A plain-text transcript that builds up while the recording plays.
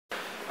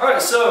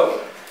Alright,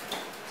 so,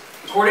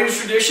 according to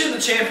tradition, the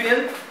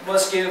champion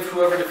must give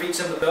whoever defeats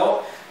him the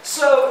belt.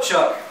 So,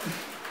 Chuck.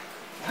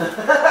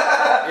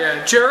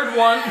 Yeah, Jared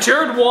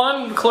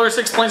won.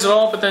 Clarissa explains it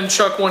all, but then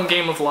Chuck won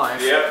Game of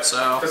Life. Yep.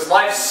 So, because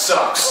life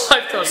sucks.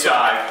 Life does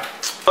suck.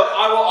 But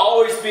I will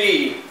always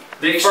be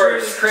the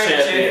first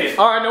champion.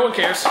 Alright, no one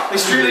cares. The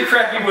extremely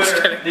crappy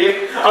winner.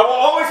 I will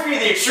always be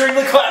the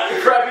extremely crappy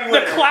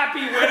winner. The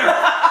clappy winner.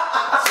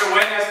 So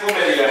Wayne has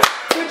chlamydia.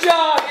 Good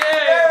job,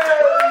 yay!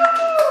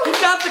 You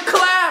got the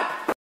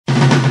clap!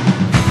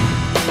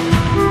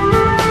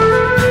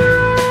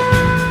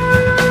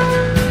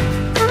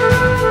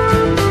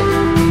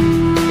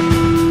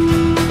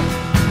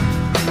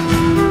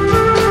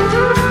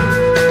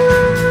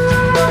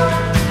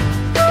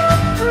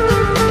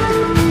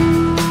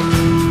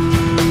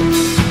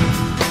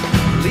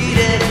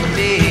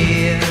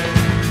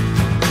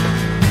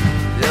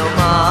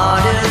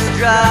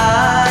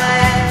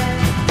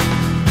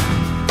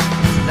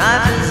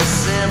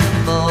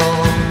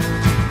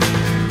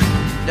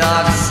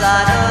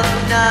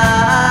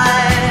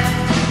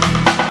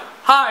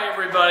 Hi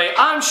everybody,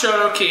 I'm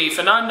Sean O'Keefe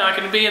and I'm not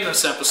going to be in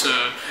this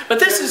episode, but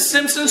this is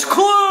Simpsons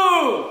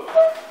Clue!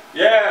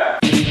 Yeah!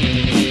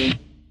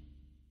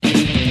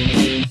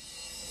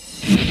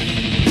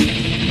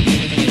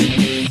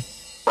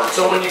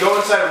 So when you go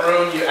inside a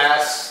room, you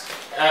ask,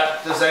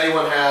 does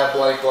anyone have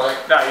blank blank?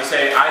 No, you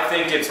say, I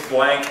think it's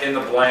blank in the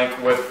blank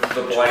with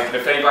the blank. And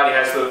if anybody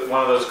has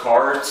one of those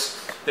cards,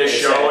 they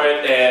show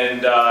it,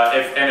 and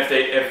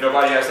if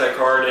nobody has that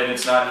card and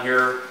it's not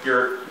here,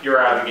 you're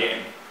out of the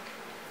game.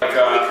 Like,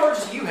 How many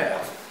cards do you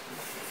have?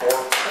 4.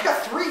 I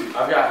got 3.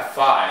 I've got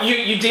 5.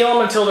 You deal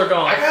them until they're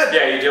gone.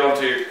 Yeah, you deal them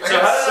too. So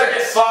how did I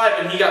get 5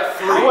 and he got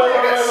 3?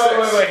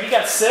 Wait, he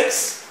got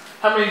 6?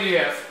 How many do you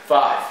have?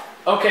 5.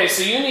 Okay,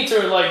 so you need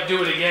to like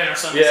do it again or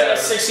something. Yeah,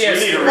 so 6 yes.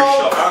 we need to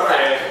reshuffle.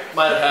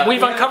 Okay.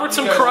 We've uncovered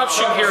some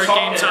corruption here at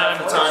Gametime.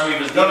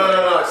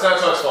 No, it's not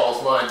Chuck's fault,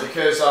 it's mine.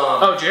 Because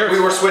Jared's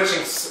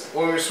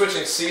when we were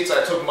switching seats,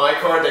 I took my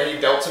card that he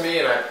dealt to me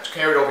and I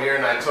carried it over here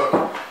and I took.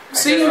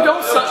 See, you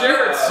don't suck.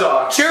 Jared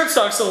sucks. Jared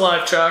sucks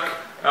alive, Chuck.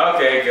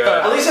 Okay, good.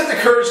 At least I have the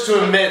courage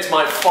to admit it's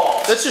my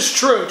fault. This is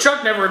true.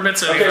 Chuck never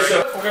admits it. Okay,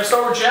 so we're gonna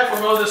start with Jeff.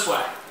 We'll go this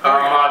way. No.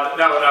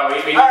 We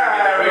need to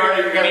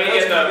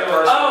get the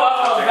first.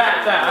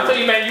 That. I thought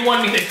you meant you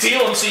wanted me to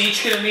deal them so you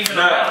each get an even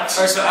amount. Alright,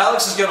 so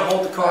Alex is going to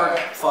hold the card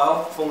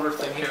file folder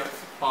thing here.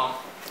 Mom.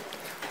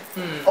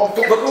 Oh,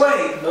 look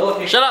away! No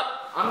location. Shut up!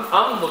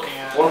 I'm looking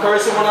at it. One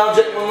person, one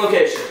object, one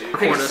location.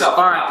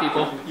 Alright,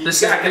 people.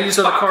 These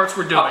are the cards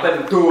we're doing.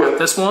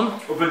 This one.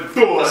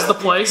 This is the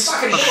place.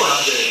 Okay.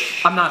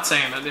 I'm not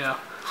saying it, yeah.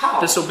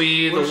 This will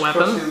be the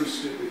weapon.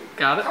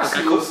 Got it?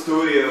 Okay, cool.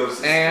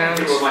 Studios. And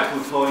this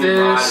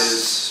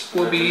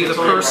will be the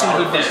person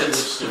who did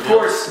it. Of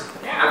course.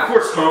 Yeah, of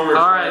course, Homer.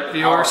 Alright,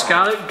 viewers.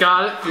 Got it?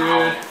 Got it?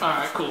 Good.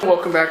 Alright, cool.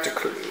 Welcome back to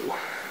Clue.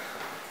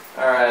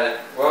 Alright,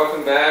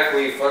 welcome back.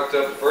 We fucked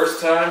up the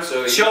first time,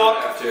 so you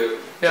have to.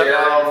 Yep.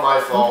 Oh,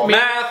 my fault.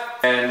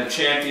 Math! And the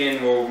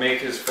champion will make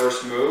his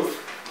first move.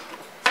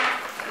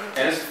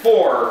 And it's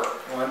 4.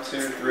 1,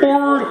 2, 3,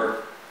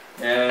 4.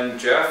 And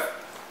Jeff,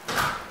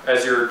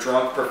 as your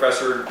drunk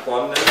Professor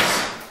Plumness.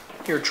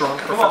 You're drunk,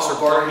 Come Professor on,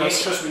 Bart. You're Plumness.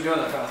 supposed to be doing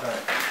that kind of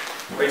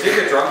thing. We did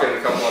get drunk in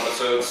a couple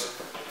episodes.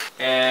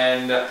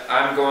 And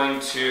I'm going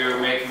to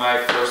make my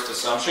first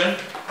assumption.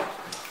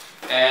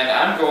 And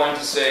I'm going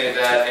to say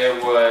that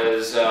it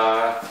was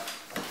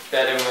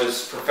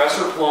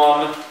Professor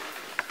Plum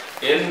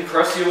in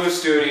Krusty Lou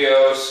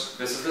Studios.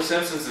 This is the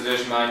Simpsons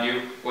edition, mind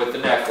you, with the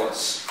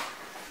necklace.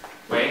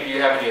 Wayne, do you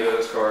have any of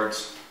those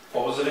cards?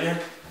 What was it again?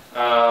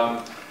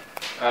 What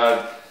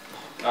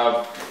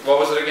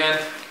was it again?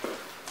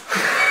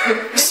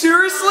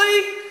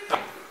 Seriously?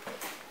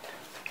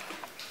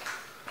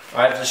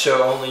 I have to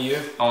show only you?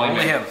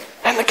 Only him.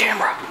 And the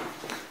camera.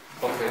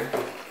 Okay.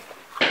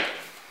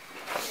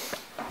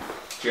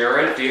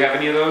 Jared, do you have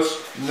any of those?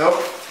 Nope.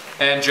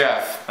 And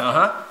Jeff?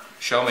 Uh-huh.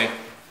 Show me.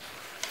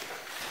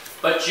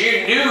 But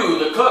you knew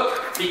the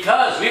cook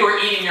because we were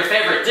eating your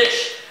favorite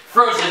dish,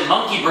 frozen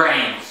monkey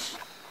brains.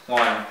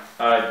 1.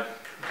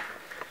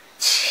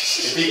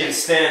 If he can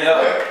stand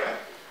up.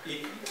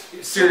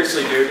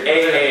 Seriously, dude.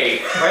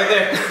 AA. Right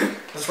there.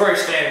 That's where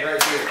he's standing,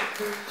 right here.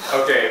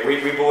 Okay, we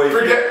believe you.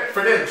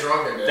 Forget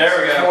drunkenness.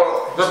 There we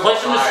go.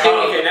 Replace him with Oh, steak.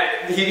 okay,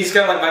 now, he's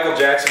kind of like Michael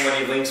Jackson when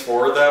he leans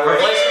forward that way.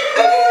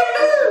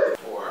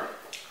 4.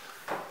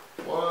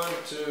 1,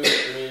 2,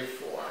 3,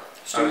 4.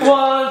 Okay.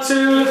 1,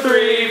 2,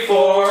 3,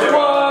 4.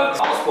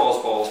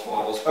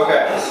 Balls.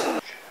 Okay.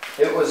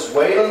 It was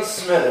Waylon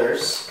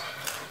Smithers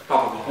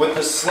with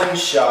the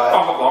slingshot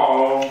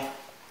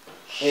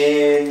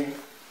in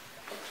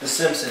the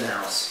Simpson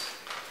house.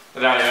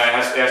 No, it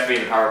has to be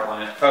in the power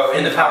plant. Oh,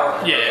 in the power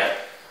plant. Yeah. Okay.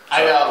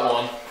 I got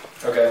one.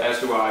 Okay. As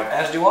do I.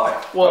 As do I.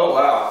 Well, Oh,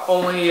 wow.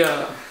 only,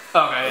 okay, yeah.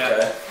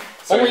 Okay.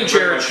 So Only you can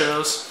Jared pretty much-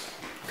 shows.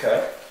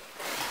 Okay.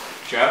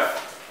 Jeff?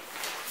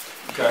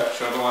 Okay.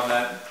 Show the one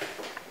that...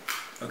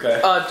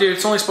 Okay. Dude,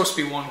 it's only supposed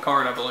to be one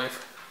card, I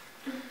believe.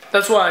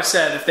 That's what I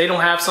said. If they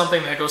don't have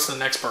something, that goes to the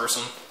next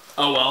person.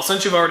 Oh well,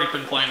 since you've already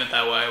been playing it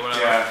that way, whatever.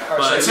 Yeah.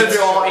 But Since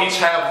we all each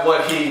have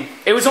what he...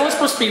 it was only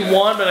supposed to be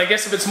one, but I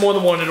guess if it's more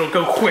than one, it'll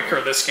go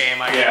quicker this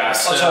game, I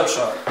guess. Let's hope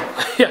so.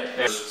 Yeah.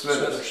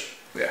 Smithers.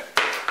 Yeah.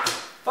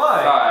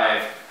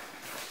 5.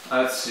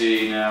 Let's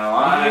see now.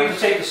 You can either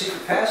take the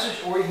secret passage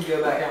or you can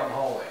go back out in the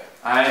hallway.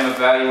 I am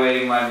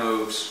evaluating my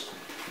moves.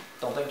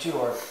 Don't think too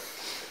hard.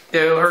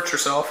 Yeah, you'll hurt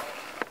yourself.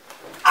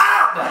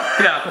 Ah!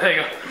 Yeah, there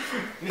you go.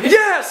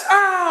 Yes!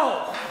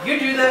 Ow! You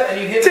do that and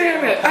you hit.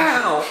 Damn it!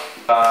 Ow!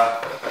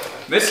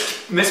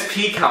 Miss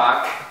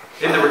Peacock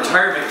in the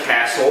retirement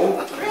castle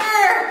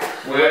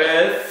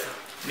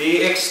with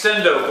the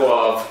extendo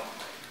glove.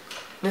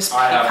 Miss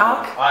I have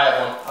Peacock? one. I have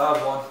one. I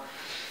have one.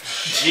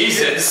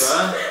 Jesus.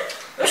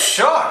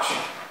 Shucks!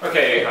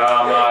 Okay,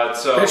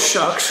 so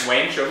Shucks.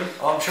 Wayne, show me.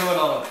 I'm chewing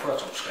on a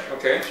pretzel stick.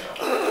 Okay.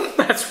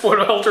 That's what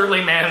an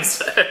elderly man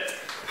said.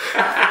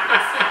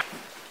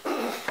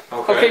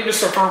 Okay,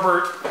 Mr.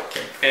 Herbert.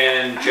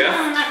 And Jeff.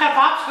 I got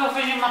popsicle for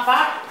you in my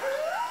pocket.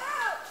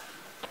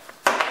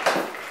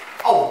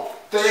 Oh,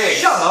 thanks.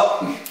 Shut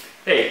up!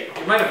 Hey,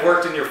 it might have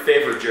worked in your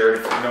favor,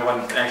 Jared, if no one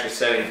actually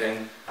said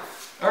anything.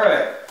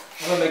 Alright,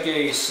 I'm gonna make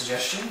a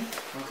suggestion.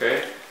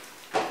 Okay.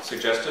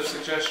 Suggestive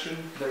suggestion?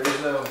 There's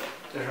no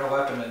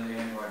weapon in the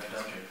Android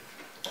dungeon.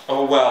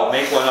 Oh well,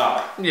 make one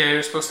up. Yeah,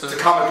 you're supposed It's a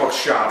to. comic book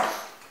shop.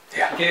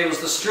 Okay, it was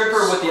the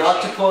stripper with the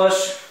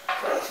octopus.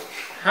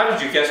 How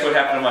did you guess what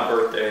happened on my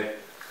birthday?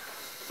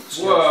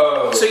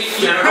 Whoa. So you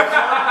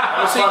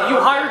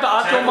hired the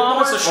Octo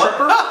Mom as a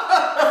stripper?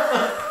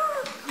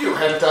 You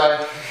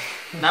hentai.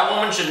 That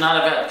woman should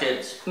not have had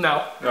kids.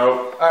 No.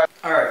 Nope.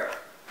 Alright.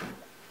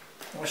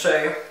 I'm gonna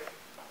say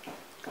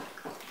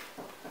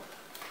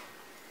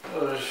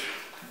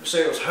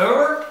it was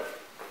Homer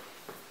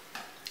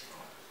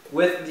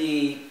with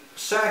the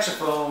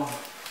saxophone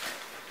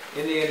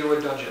in the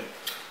Android dungeon.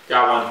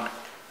 Got one.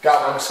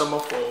 Got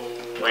one.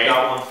 Wayne.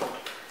 Got one.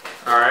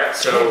 Alright,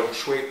 so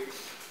Sweet.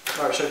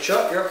 Alright, so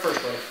Chuck, you're up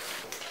first, buddy.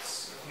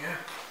 Yeah.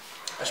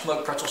 I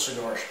smoke pretzel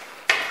cigars.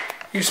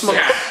 You smoke.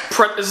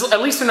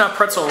 At least they're not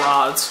pretzel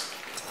rods.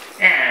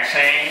 yeah,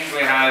 see,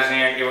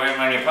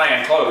 when you're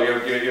playing Clue,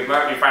 you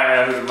find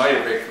out who the money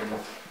picked from.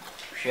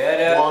 Shut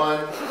up.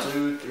 1,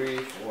 2, 3,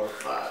 4,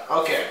 5.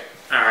 Okay.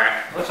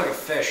 Alright. Looks like a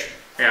fish.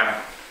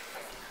 Yeah.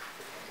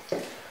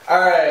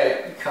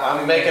 Alright.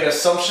 I'm making an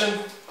assumption.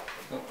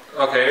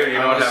 Okay, you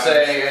know I'm what gonna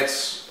happens. say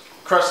it's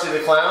Krusty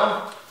the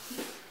Clown,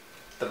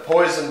 the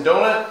Poison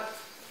Donut,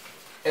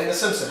 and the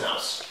Simpson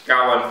House.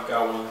 Got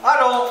one. I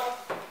don't.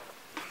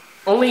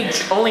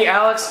 Only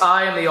Alex,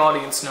 I, and the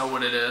audience know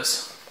what it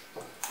is.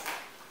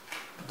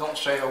 Don't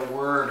say a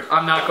word.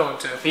 I'm not going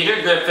to. Peter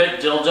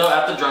Griffith, dildo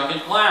at the drunken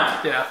clown.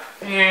 Yeah.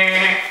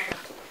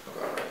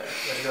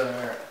 Let's go in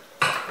there.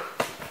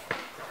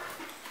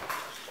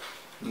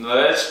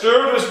 Let's do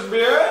this,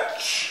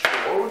 bitch.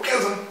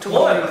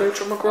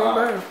 Bitch, I'm a grown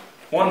man.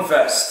 One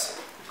fest.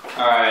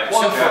 Alright,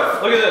 One so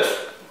part. Look at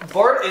this.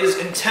 Bart is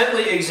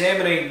intently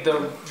examining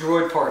the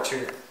droid parts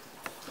here.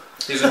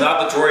 These are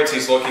not the droids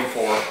he's looking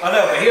for. I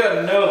know, but he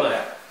doesn't know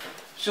that.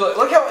 So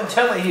look how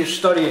intently he is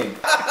studying.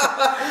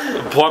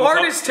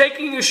 Bart is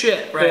taking a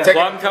shit, right?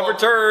 Plum covered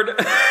turd.